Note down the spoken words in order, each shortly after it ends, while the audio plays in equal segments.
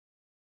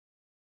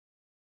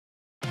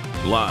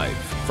Live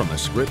from the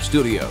Script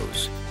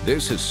Studios,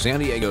 this is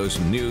San Diego's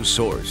news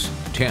source,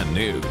 10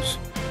 News.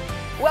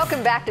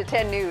 Welcome back to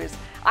 10 News.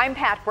 I'm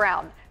Pat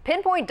Brown.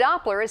 Pinpoint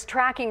Doppler is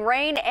tracking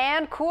rain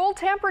and cool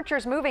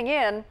temperatures moving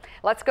in.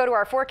 Let's go to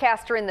our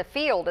forecaster in the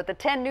field at the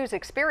 10 News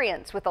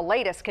Experience with the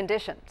latest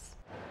conditions.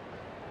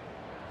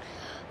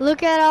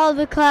 Look at all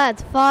the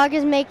clouds. Fog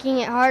is making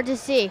it hard to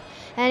see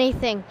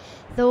anything.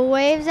 The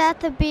waves at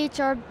the beach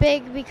are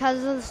big because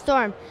of the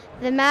storm.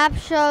 The map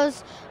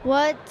shows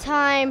what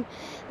time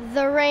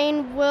the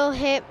rain will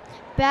hit.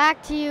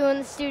 Back to you in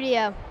the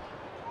studio.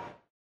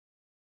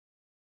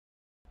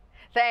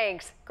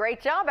 Thanks.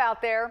 Great job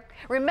out there.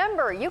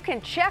 Remember, you can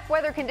check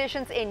weather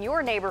conditions in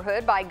your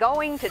neighborhood by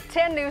going to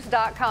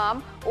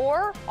 10news.com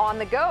or on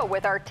the go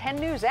with our 10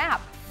 News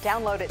app.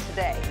 Download it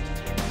today.